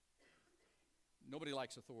Nobody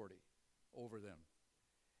likes authority over them.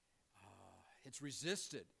 It's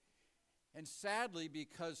resisted. And sadly,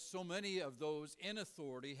 because so many of those in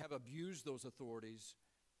authority have abused those authorities,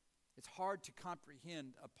 it's hard to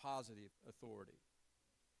comprehend a positive authority.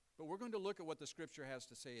 But we're going to look at what the Scripture has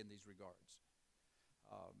to say in these regards.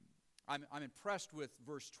 I'm impressed with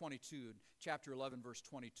verse 22, chapter 11, verse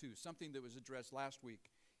 22, something that was addressed last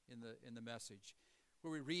week in the message,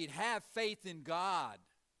 where we read, "Have faith in God."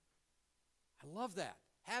 I love that.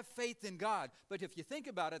 Have faith in God. But if you think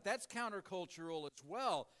about it, that's countercultural as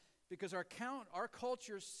well, because our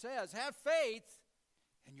culture says, have faith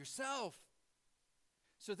in yourself.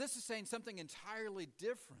 So this is saying something entirely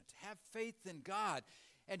different. Have faith in God.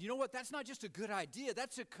 And you know what? That's not just a good idea.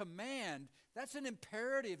 That's a command. That's an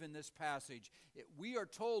imperative in this passage. We are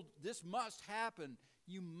told this must happen.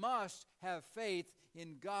 You must have faith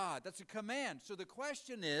in God. That's a command. So the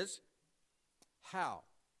question is, how?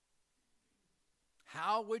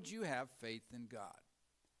 How would you have faith in God?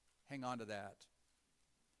 Hang on to that.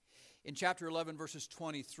 In chapter 11, verses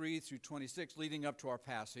 23 through 26, leading up to our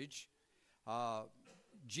passage,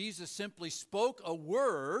 Jesus simply spoke a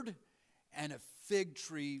word and a fig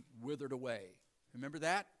tree withered away. Remember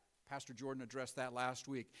that? Pastor Jordan addressed that last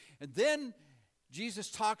week. And then Jesus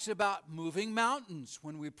talks about moving mountains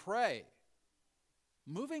when we pray.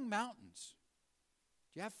 Moving mountains.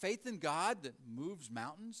 Do you have faith in God that moves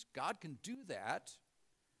mountains? God can do that.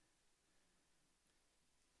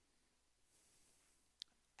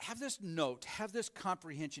 Have this note, have this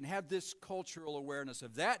comprehension, have this cultural awareness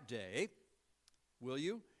of that day, will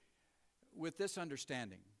you? With this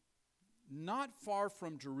understanding. Not far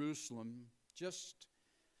from Jerusalem, just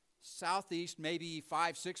southeast, maybe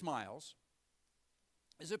 5-6 miles,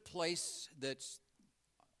 is a place that's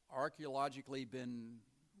archaeologically been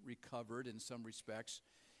recovered in some respects.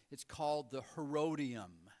 It's called the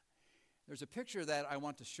Herodium. There's a picture that I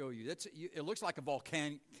want to show you. It looks like a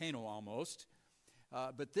volcano almost,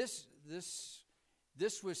 but this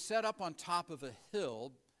was set up on top of a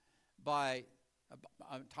hill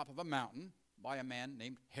on top of a mountain by a man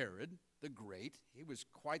named Herod the Great. He was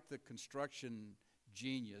quite the construction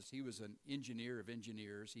genius. He was an engineer of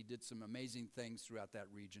engineers. He did some amazing things throughout that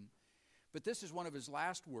region. But this is one of his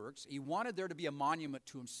last works. He wanted there to be a monument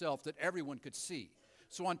to himself that everyone could see.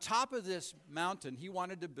 So on top of this mountain, he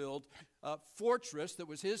wanted to build a fortress that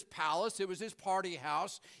was his palace. It was his party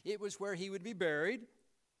house. It was where he would be buried.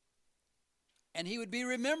 And he would be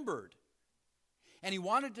remembered. And he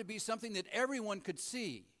wanted to be something that everyone could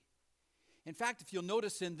see. In fact, if you'll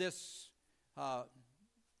notice in this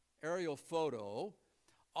aerial photo,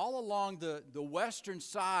 all along the western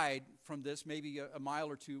side from this, maybe a mile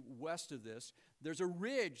or two west of this, there's a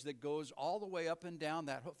ridge that goes all the way up and down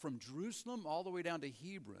that, from Jerusalem all the way down to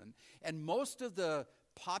Hebron. And most of the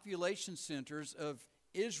population centers of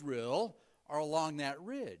Israel are along that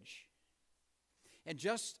ridge. And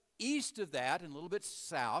just east of that, and a little bit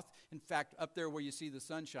south, in fact, up there where you see the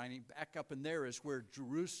sun shining, back up in there is where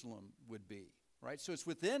Jerusalem would be, right? So it's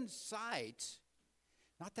within sight,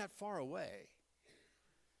 not that far away.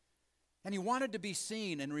 And he wanted to be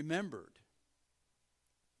seen and remembered.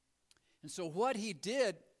 And so what he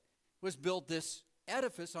did was build this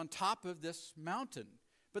edifice on top of this mountain.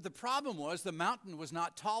 But the problem was the mountain was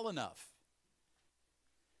not tall enough.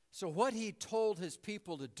 So what he told his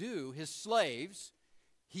people to do, his slaves,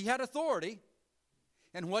 he had authority.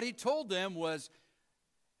 And what he told them was,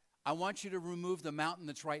 I want you to remove the mountain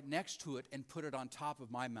that's right next to it and put it on top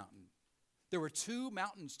of my mountain. There were two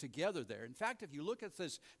mountains together there. In fact, if you look at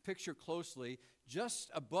this picture closely,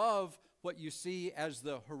 just above what you see as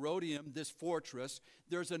the Herodium, this fortress,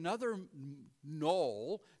 there's another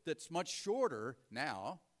knoll that's much shorter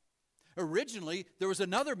now. Originally, there was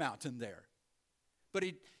another mountain there. But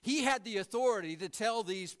he had the authority to tell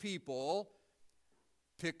these people,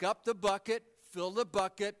 pick up the bucket, fill the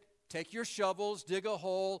bucket, take your shovels, dig a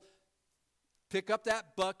hole, pick up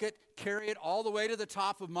that bucket, carry it all the way to the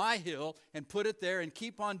top of my hill and put it there, and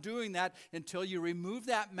keep on doing that until you remove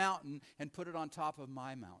that mountain and put it on top of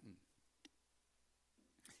my mountain.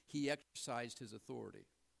 He exercised his authority.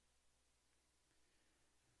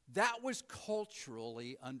 That was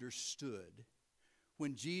culturally understood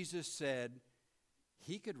when Jesus said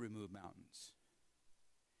he could remove mountains.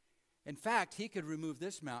 In fact, he could remove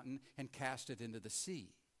this mountain and cast it into the sea.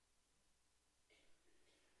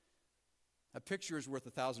 A picture is worth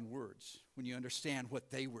 1,000 words when you understand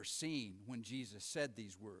what they were seeing when Jesus said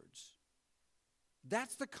these words.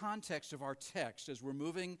 That's the context of our text as we're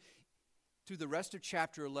moving through the rest of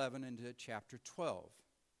chapter 11 into chapter 12.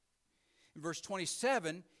 In verse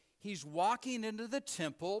 27, he's walking into the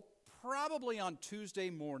temple probably on Tuesday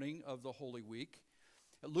morning of the Holy Week.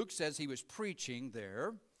 Luke says he was preaching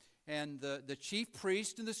there. And the chief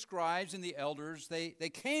priest and the scribes and the elders, they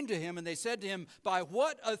came to him and they said to him, "By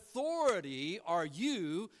what authority are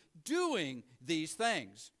you doing these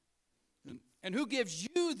things? And who gives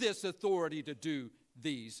you this authority to do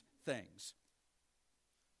these things?"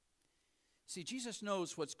 See, Jesus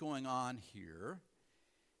knows what's going on here.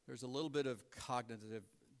 There's a little bit of cognitive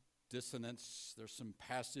dissonance. There's some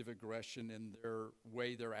passive aggression in their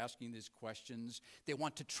way they're asking these questions. They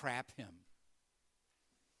want to trap him.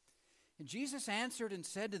 And Jesus answered and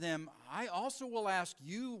said to them, "I also will ask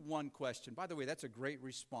you one question." By the way, that's a great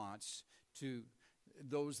response to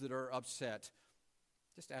those that are upset.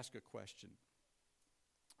 Just ask a question,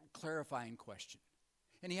 a clarifying question.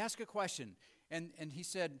 And he asked a question, and he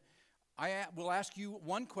said, "I will ask you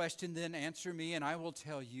one question, then answer me, and I will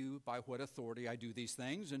tell you by what authority I do these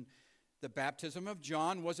things. And the baptism of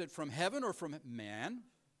John, was it from heaven or from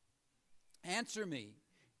man? Answer me."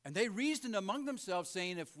 And they reasoned among themselves,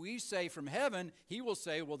 saying, "If we say from heaven," he will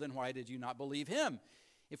say, "Well, then why did you not believe him?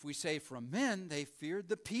 If we say from men," they feared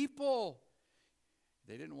the people.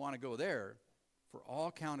 They didn't want to go there, for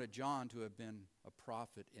all counted John to have been a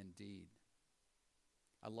prophet indeed.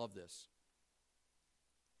 I love this.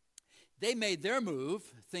 They made their move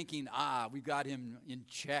thinking, we've got him in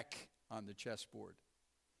check on the chessboard.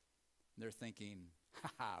 And they're thinking,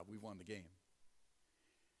 we won the game.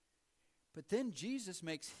 But then Jesus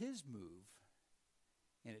makes his move,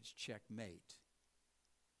 and it's checkmate.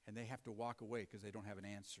 And they have to walk away because they don't have an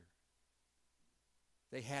answer.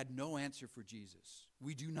 They had no answer for Jesus.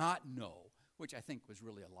 "We do not know," which I think was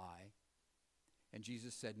really a lie. And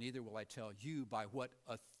Jesus said, "Neither will I tell you by what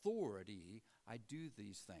authority I do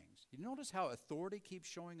these things." You notice how authority keeps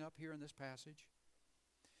showing up here in this passage?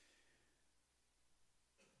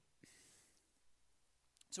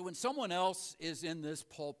 So when someone else is in this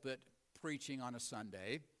pulpit preaching on a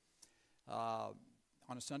Sunday, on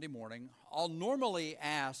a Sunday morning, I'll normally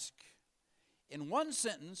ask, in one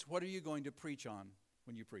sentence, what are you going to preach on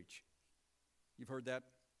when you preach? You've heard that?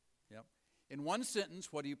 Yep. In one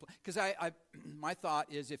sentence, what do you... Because my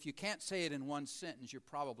thought is if you can't say it in one sentence, you're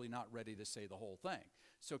probably not ready to say the whole thing.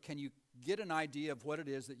 So can you get an idea of what it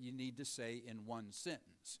is that you need to say in one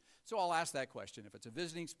sentence? So I'll ask that question. If it's a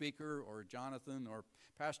visiting speaker or Jonathan or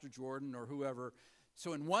Pastor Jordan or whoever,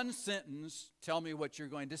 so in one sentence, tell me what you're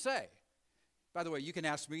going to say. By the way, you can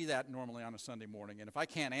ask me that normally on a Sunday morning, and if I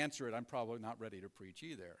can't answer it, I'm probably not ready to preach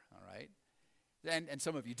either, all right? And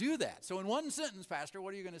some of you do that. So in one sentence, Pastor,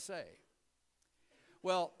 what are you going to say?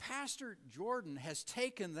 Well, Pastor Jordan has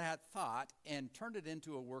taken that thought and turned it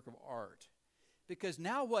into a work of art. Because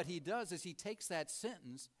now what he does is he takes that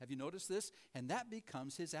sentence, have you noticed this? And that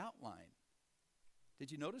becomes his outline.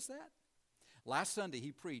 Did you notice that? Last Sunday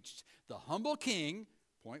he preached, "The humble king,"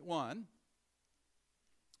 point one,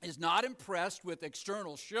 "is not impressed with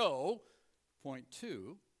external show," point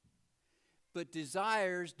two, "but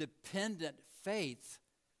desires dependent faith,"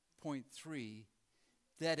 point three,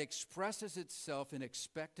 "that expresses itself in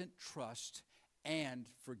expectant trust and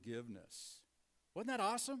forgiveness." Wasn't that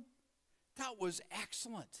awesome? That was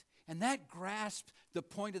excellent. And that grasped the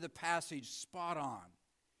point of the passage spot on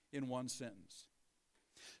in one sentence.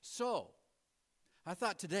 So, I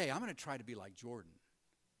thought today I'm going to try to be like Jordan.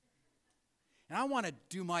 And I want to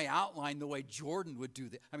do my outline the way Jordan would do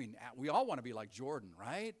that. I mean, we all want to be like Jordan,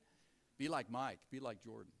 right? Be like Mike, be like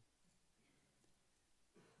Jordan.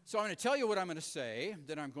 So I'm going to tell you what I'm going to say,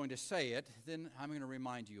 then I'm going to say it, then I'm going to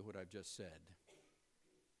remind you what I've just said.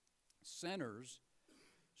 Sinners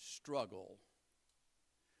struggle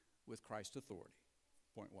with Christ's authority,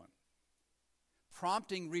 point one.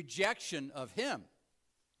 Prompting rejection of him.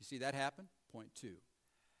 You see that happen? Point two.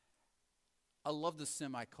 I love the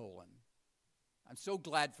semicolon. I'm so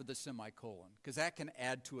glad for the semicolon because that can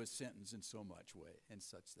add to a sentence in so much way and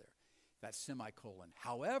such there. That semicolon.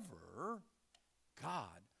 However,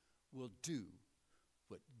 God will do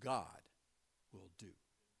what God will do.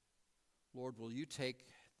 Lord, will you take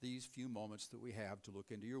these few moments that we have to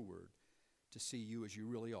look into your word, to see you as you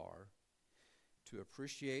really are, to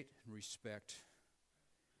appreciate and respect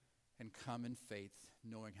and come in faith,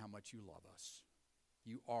 knowing how much you love us.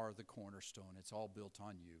 You are the cornerstone. It's all built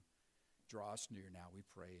on you. Draw us near now, we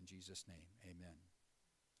pray in Jesus' name. Amen.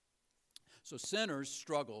 So sinners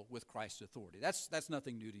struggle with Christ's authority. That's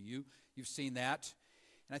nothing new to you. You've seen that.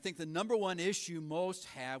 And I think the number one issue most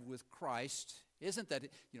have with Christ isn't that,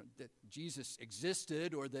 that Jesus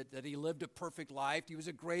existed or that he lived a perfect life. He was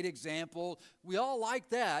a great example. We all like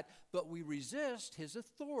that, but we resist his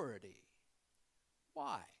authority.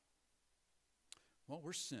 Why? Well,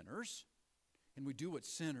 we're sinners. and we do what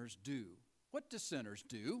sinners do. What do sinners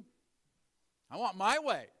do? I want my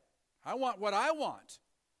way. I want what I want.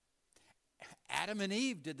 Adam and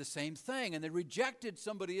Eve did the same thing, and they rejected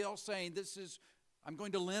somebody else saying, I'm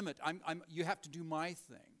going to limit. You have to do my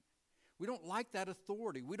thing. We don't like that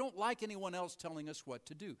authority. We don't like anyone else telling us what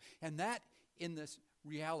to do. And that, in this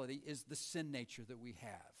reality, is the sin nature that we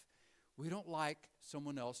have. We don't like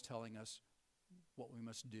someone else telling us what we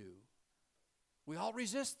must do. We all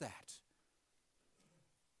resist that.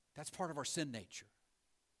 That's part of our sin nature.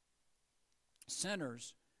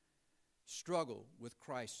 Sinners struggle with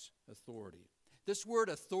Christ's authority. This word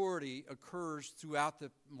authority occurs throughout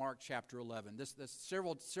the Mark chapter 11. This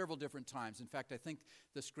several different times. In fact, I think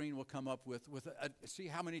the screen will come up with see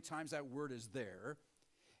how many times that word is there.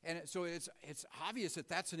 And so it's obvious that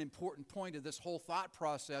that's an important point of this whole thought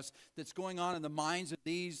process that's going on in the minds of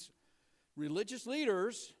these religious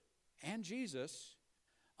leaders and Jesus,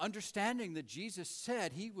 understanding that Jesus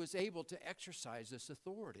said he was able to exercise this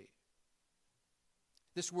authority.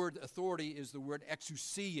 This word authority is the word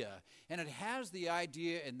exousia, and it has the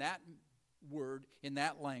idea in that word, in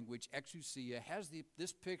that language, exousia, has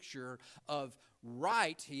this picture of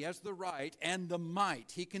right. He has the right and the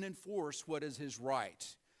might. He can enforce what is his right.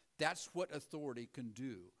 That's what authority can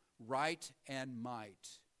do, right and might.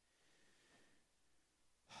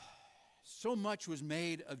 So much was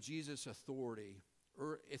made of Jesus' authority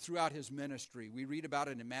throughout his ministry. We read about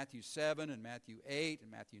it in Matthew 7 and Matthew 8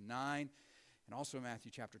 and Matthew 9. And also in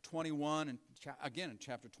Matthew chapter 21 and again in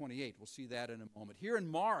chapter 28. We'll see that in a moment. Here in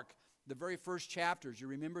Mark, the very first chapters, you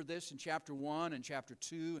remember this in chapter 1 and chapter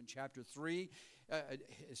 2 and chapter 3,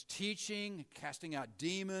 is teaching, casting out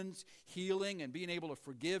demons, healing, and being able to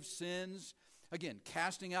forgive sins. Again,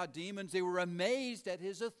 casting out demons. They were amazed at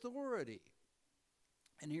his authority.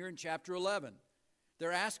 And here in chapter 11,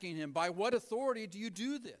 they're asking him, by what authority do you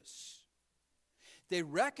do this? They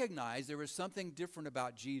recognized there was something different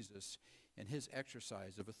about Jesus and his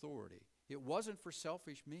exercise of authority. It wasn't for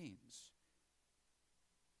selfish means.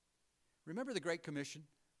 Remember the Great Commission?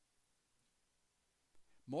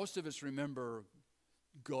 Most of us remember,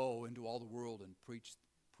 go into all the world and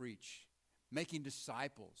preach, making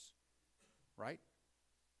disciples, right?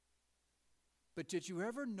 But did you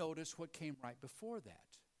ever notice what came right before that?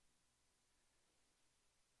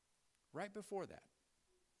 Right before that.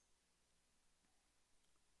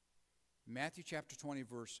 Matthew chapter 20,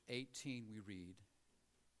 verse 18, we read,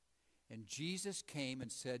 and Jesus came and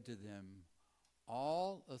said to them,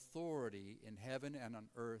 all authority in heaven and on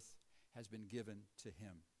earth has been given to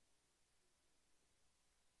him.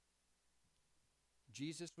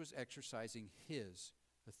 Jesus was exercising his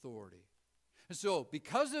authority. And so,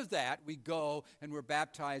 because of that, we go and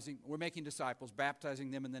we're making disciples,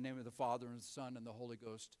 baptizing them in the name of the Father and the Son and the Holy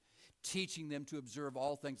Ghost, teaching them to observe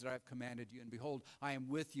all things that I have commanded you. And behold, I am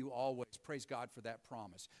with you always. Praise God for that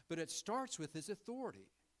promise. But it starts with his authority.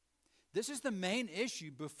 This is the main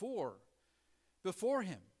issue before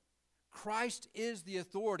him. Christ is the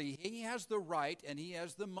authority. He has the right and he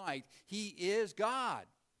has the might. He is God.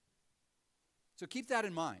 So keep that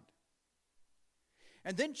in mind.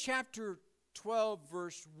 And then chapter 12,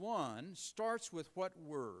 verse 1 starts with what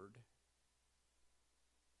word?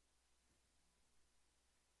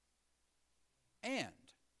 And.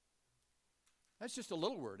 That's just a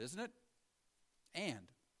little word, isn't it? And.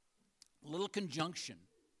 A little conjunction.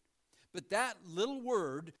 But that little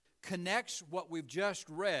word connects what we've just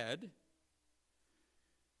read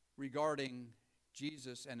regarding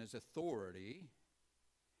Jesus and his authority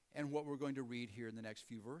and what we're going to read here in the next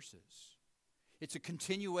few verses. It's a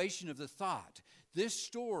continuation of the thought. This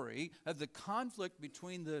story of the conflict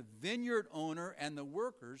between the vineyard owner and the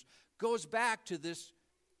workers goes back to this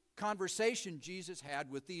conversation Jesus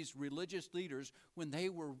had with these religious leaders when they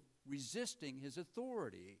were resisting his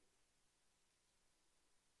authority.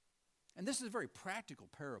 And this is a very practical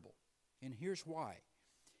parable, and here's why.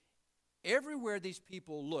 Everywhere these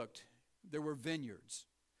people looked, there were vineyards.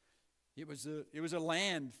 It was a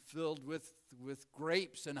land filled with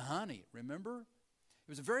grapes and honey, remember? It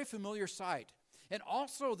was a very familiar sight. And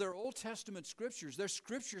also their Old Testament scriptures, their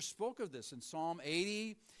scriptures spoke of this in Psalm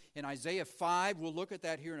 80, in Isaiah 5. We'll look at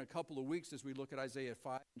that here in a couple of weeks as we look at Isaiah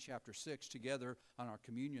 5 and chapter 6 together on our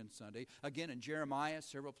Communion Sunday. Again, in Jeremiah,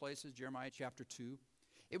 several places, Jeremiah chapter 2.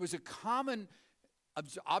 It was a common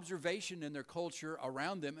observation in their culture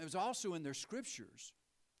around them. It was also in their scriptures,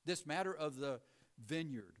 this matter of the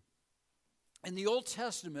vineyard. In the Old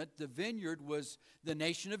Testament, the vineyard was the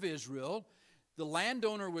nation of Israel. The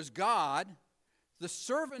landowner was God. The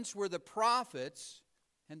servants were the prophets.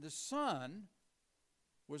 And the Son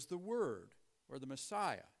was the Word, or the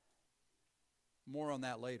Messiah. More on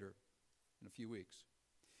that later. in a few weeks.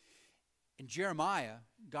 In Jeremiah,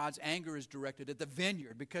 God's anger is directed at the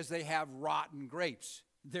vineyard because they have rotten grapes.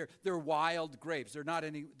 They're wild grapes. They're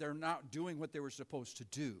not doing what they were supposed to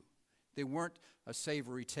do. They weren't a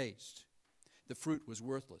savory taste. The fruit was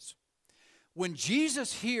worthless. When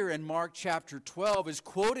Jesus here in Mark chapter 12 is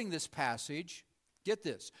quoting this passage, get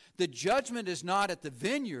this, the judgment is not at the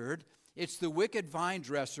vineyard, it's the wicked vine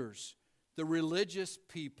dressers, the religious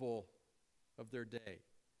people of their day.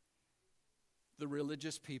 The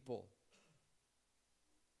religious people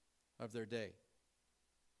of their day.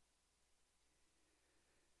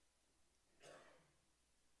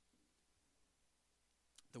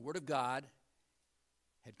 The word of God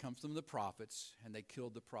had come from the prophets, and they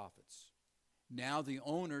killed the prophets. Now the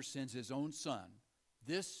owner sends his own son,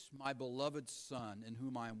 this my beloved son, in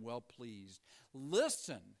whom I am well pleased.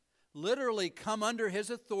 Listen, literally come under his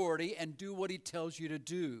authority and do what he tells you to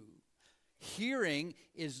do. Hearing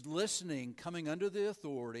is listening, coming under the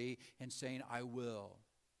authority and saying, I will.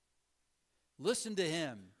 Listen to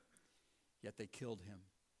him, yet they killed him.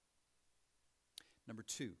 Number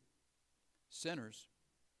 2, sinners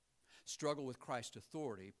struggle with Christ's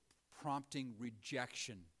authority, prompting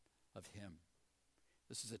rejection of him.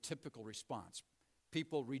 This is a typical response.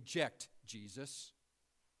 People reject Jesus.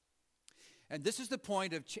 And this is the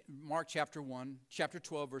point of Mark chapter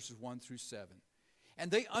 12, verses 1 through 7.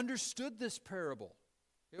 And they understood this parable.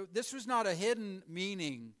 This was not a hidden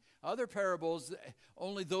meaning. Other parables,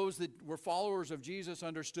 only those that were followers of Jesus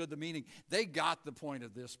understood the meaning. They got the point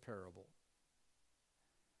of this parable.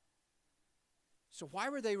 So why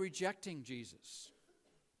were they rejecting Jesus?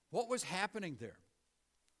 What was happening there?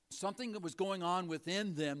 Something that was going on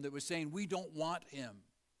within them that was saying, we don't want him.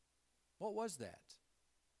 What was that?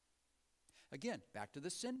 Again, back to the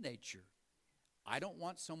sin nature. I don't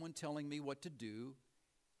want someone telling me what to do,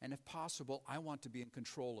 and if possible, I want to be in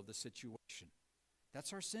control of the situation.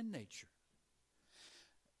 That's our sin nature.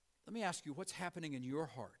 Let me ask you, what's happening in your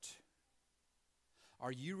heart?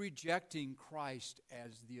 Are you rejecting Christ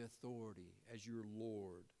as the authority, as your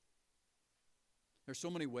Lord? There's so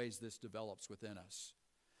many ways this develops within us.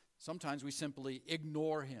 Sometimes we simply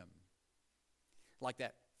ignore him, like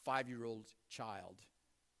that 5-year-old child.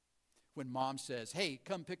 When mom says, hey,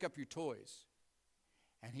 come pick up your toys.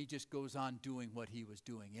 And he just goes on doing what he was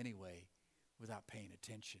doing anyway without paying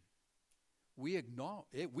attention. We ignore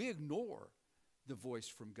the voice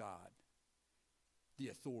from God, the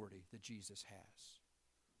authority that Jesus has.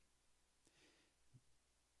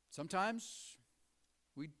 Sometimes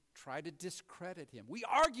we try to discredit him. We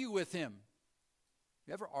argue with him.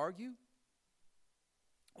 You ever argue?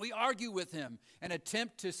 We argue with him and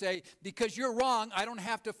attempt to say, because you're wrong, I don't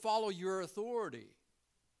have to follow your authority.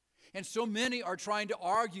 And so many are trying to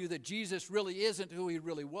argue that Jesus really isn't who he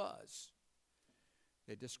really was.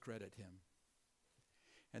 They discredit him.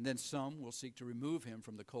 And then some will seek to remove him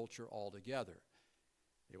from the culture altogether.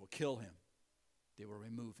 They will kill him. They will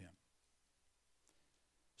remove him.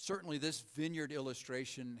 Certainly this vineyard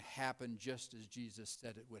illustration happened just as Jesus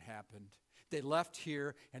said it would happen. They left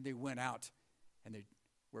here and they went out and they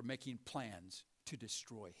were making plans to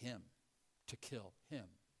destroy him, to kill him.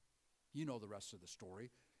 You know the rest of the story.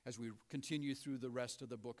 As we continue through the rest of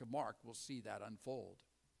the book of Mark, we'll see that unfold.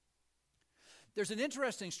 There's an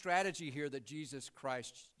interesting strategy here that Jesus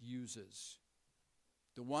Christ uses.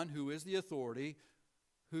 The one who is the authority,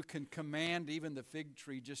 who can command even the fig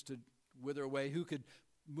tree just to wither away, who could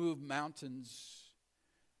move mountains.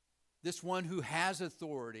 This one who has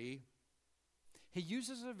authority, he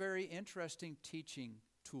uses a very interesting teaching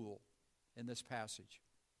tool in this passage.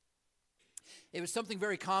 It was something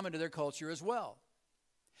very common to their culture as well.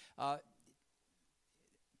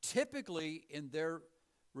 Typically in their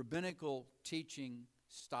rabbinical teaching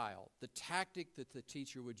style, the tactic that the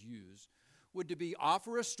teacher would use would to be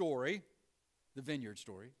offer a story, the vineyard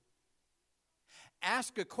story,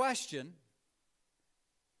 ask a question,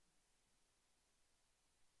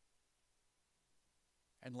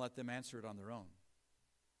 and let them answer it on their own.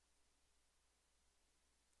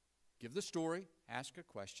 Give the story, ask a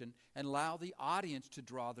question, and allow the audience to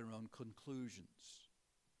draw their own conclusions.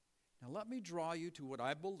 Now let me draw you to what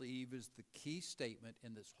I believe is the key statement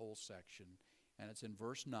in this whole section, and it's in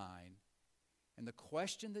verse 9. And the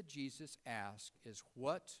question that Jesus asked is,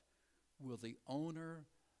 what will the owner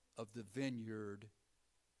of the vineyard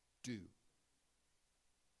do?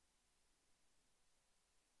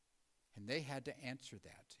 And they had to answer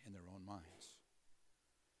that in their own minds.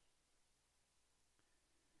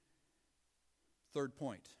 Third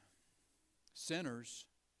point, sinners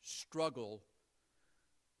struggle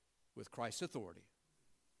with Christ's authority,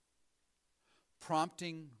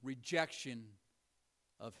 prompting rejection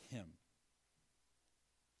of him.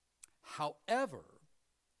 However,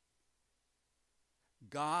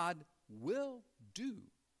 God will do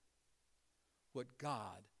what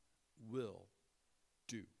God will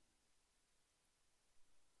do.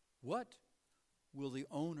 What will the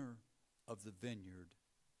owner of the vineyard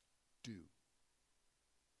do?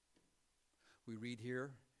 We read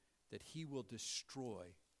here that he will destroy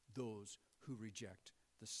those who reject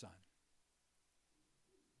the Son.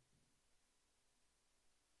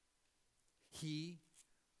 He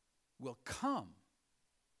will come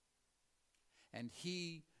and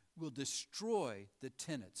he will destroy the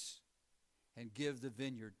tenants and give the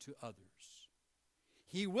vineyard to others.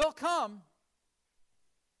 He will come.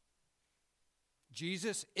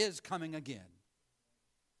 Jesus is coming again.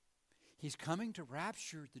 He's coming to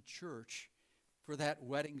rapture the church for that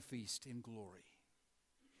wedding feast in glory.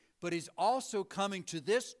 But he's also coming to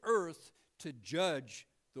this earth to judge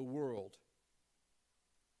the world.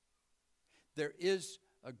 There is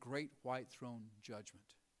a great white throne judgment.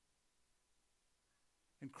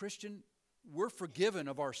 And Christian, we're forgiven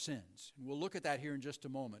of our sins. And we'll look at that here in just a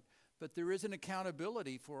moment. But there is an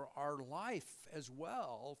accountability for our life as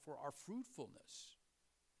well, for our fruitfulness.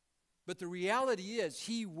 But the reality is,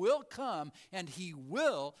 he will come and he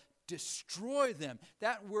will destroy them.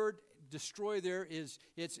 That word destroy there is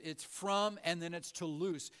it's from and then it's to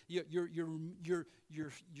loose. You're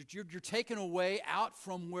taken away out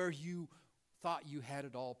from where you thought you had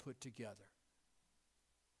it all put together.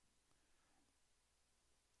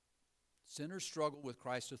 Sinners struggle with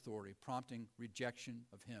Christ's authority, prompting rejection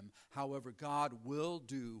of him. However, God will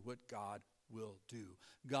do what God will do.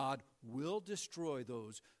 God will destroy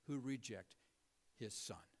those who reject his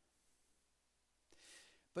Son.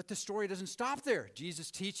 But the story doesn't stop there.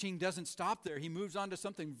 Jesus' teaching doesn't stop there. He moves on to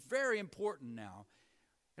something very important now.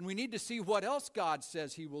 And we need to see what else God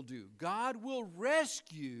says he will do. God will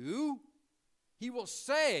rescue, he will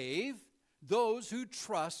save those who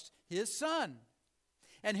trust his Son.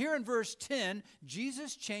 And here in verse 10,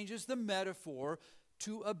 Jesus changes the metaphor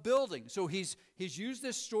to a building. So he's used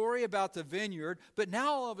this story about the vineyard, but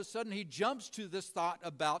now all of a sudden he jumps to this thought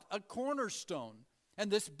about a cornerstone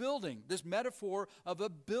and this building, this metaphor of a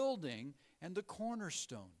building and the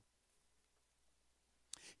cornerstone.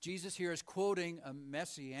 Jesus here is quoting a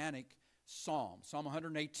messianic psalm, Psalm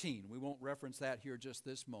 118. We won't reference that here just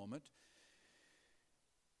this moment.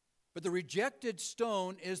 But the rejected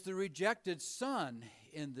stone is the rejected son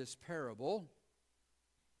in this parable.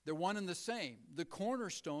 They're one and the same. The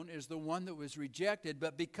cornerstone is the one that was rejected,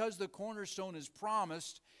 but because the cornerstone is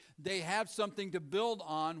promised, they have something to build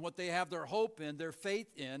on. What they have their hope in, their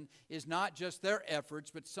faith in, is not just their efforts,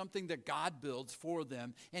 but something that God builds for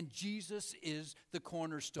them. And Jesus is the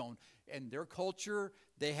cornerstone. And their culture,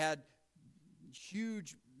 they had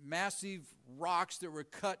huge, massive rocks that were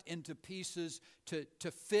cut into pieces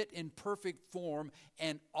to fit in perfect form,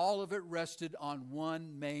 and all of it rested on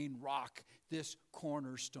one main rock, this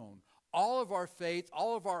cornerstone. All of our faith,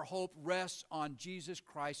 all of our hope rests on Jesus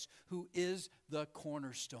Christ, who is the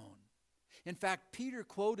cornerstone. In fact, Peter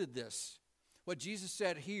quoted this, what Jesus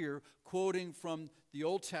said here, quoting from the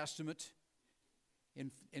Old Testament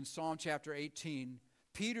in Psalm chapter 18.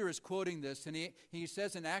 Peter is quoting this, and he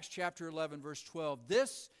says in Acts chapter 11, verse 12,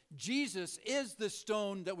 "This Jesus is the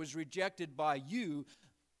stone that was rejected by you,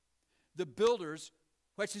 the builders,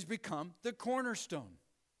 which has become the cornerstone.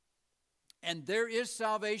 And there is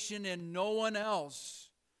salvation in no one else.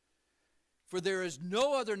 For there is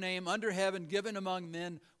no other name under heaven given among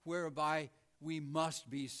men whereby we must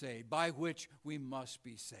be saved," by which we must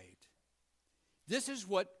be saved. This is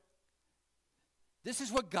what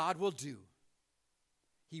God will do.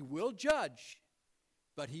 He will judge,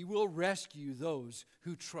 but he will rescue those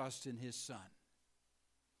who trust in his Son.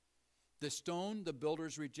 The stone the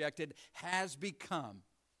builders rejected has become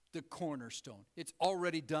the cornerstone. It's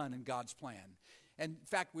already done in God's plan. And in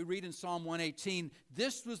fact, we read in Psalm 118,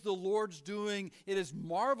 "This was the Lord's doing. It is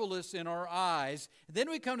marvelous in our eyes." And then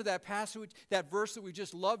we come to that passage, that verse that we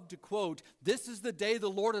just love to quote, "This is the day the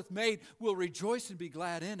Lord hath made. We'll rejoice and be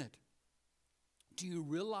glad in it." Do you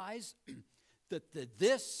realize that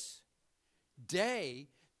this day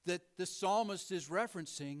that the psalmist is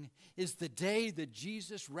referencing is the day that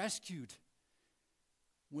Jesus rescued,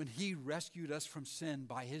 when he rescued us from sin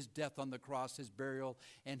by his death on the cross, his burial,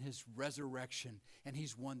 and his resurrection, and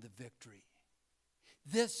he's won the victory.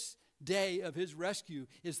 This day of his rescue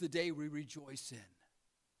is the day we rejoice in.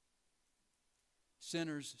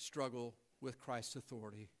 Sinners struggle with Christ's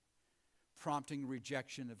authority, prompting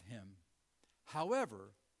rejection of him.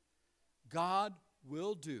 However, God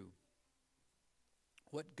will do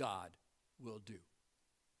what God will do.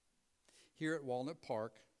 Here at Walnut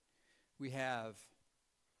Park, we have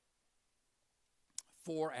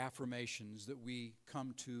 4 affirmations that we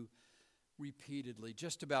come to repeatedly.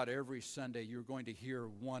 Just about every Sunday, you're going to hear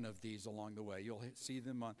one of these along the way. You'll see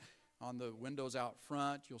them on the windows out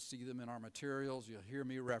front. You'll see them in our materials. You'll hear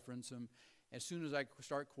me reference them. As soon as I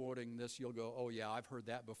start quoting this, you'll go, oh yeah, I've heard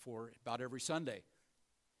that before, about every Sunday.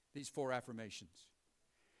 These 4 affirmations.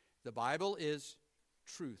 The Bible is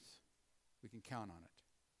truth. We can count on it.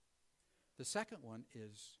 The second one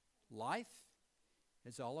is life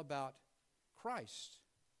is all about Christ,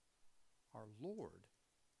 our Lord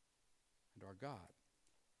and our God.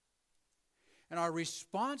 And our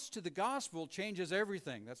response to the gospel changes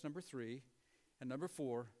everything. That's number 3. And number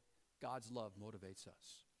 4, God's love motivates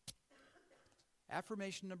us.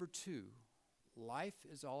 Affirmation number 2, life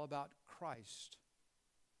is all about Christ,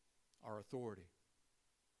 our authority,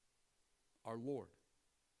 our Lord.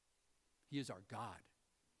 He is our God.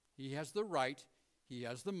 He has the right, He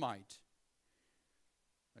has the might,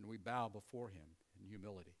 and we bow before Him in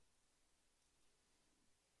humility.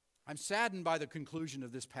 I'm saddened by the conclusion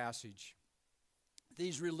of this passage.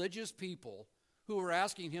 These religious people who were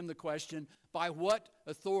asking Him the question, by what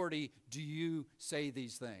authority do you say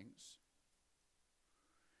these things?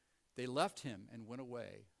 They left Him and went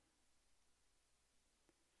away.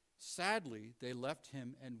 Sadly, they left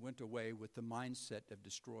Him and went away with the mindset of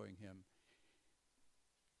destroying Him.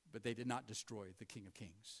 But they did not destroy the King of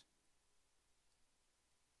Kings.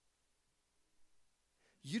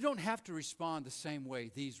 You don't have to respond the same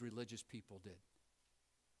way these religious people did.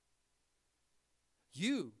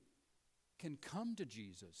 You can come to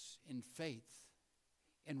Jesus in faith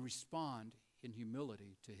and respond in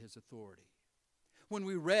humility to His authority. When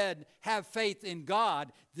we read, have faith in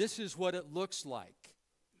God, this is what it looks like.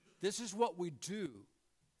 This is what we do.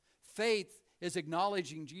 Faith is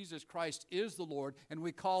acknowledging Jesus Christ is the Lord, and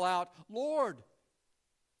we call out, Lord.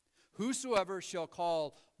 Whosoever shall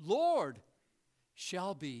call Lord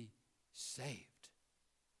shall be saved.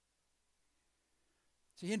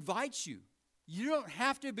 So He invites you. You don't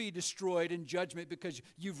have to be destroyed in judgment because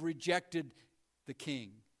you've rejected the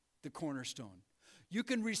King, the cornerstone. You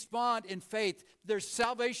can respond in faith. There's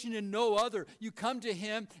salvation in no other. You come to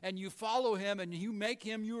Him and you follow Him and you make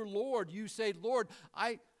Him your Lord. You say, Lord,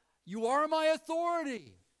 you are my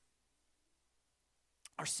authority.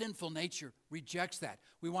 Our sinful nature rejects that.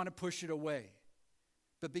 We want to push it away.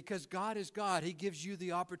 But because God is God, He gives you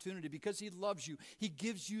the opportunity. Because He loves you, He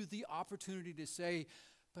gives you the opportunity to say,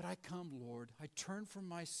 but I come, Lord. I turn from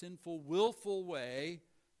my sinful, willful way,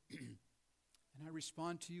 and I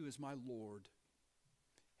respond to you as my Lord.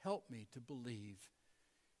 Help me to believe.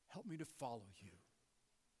 Help me to follow you.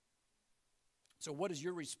 So what is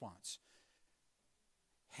your response?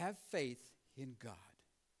 Have faith in God,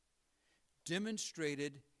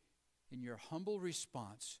 demonstrated in your humble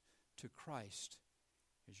response to Christ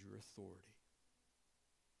as your authority.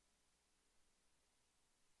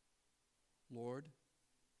 Lord,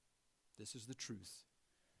 this is the truth.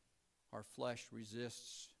 Our flesh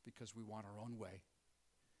resists because we want our own way.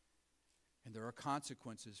 And there are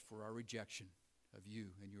consequences for our rejection of you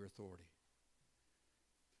and your authority.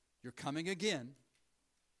 You're coming again.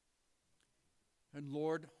 And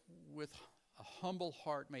Lord, with a humble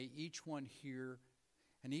heart, may each one hear,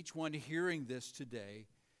 and each one hearing this today,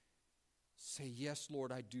 say, yes,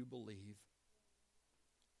 Lord, I do believe.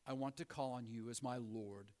 I want to call on you as my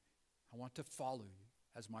Lord. I want to follow you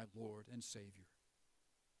as my Lord and Savior.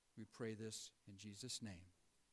 We pray this in Jesus' name.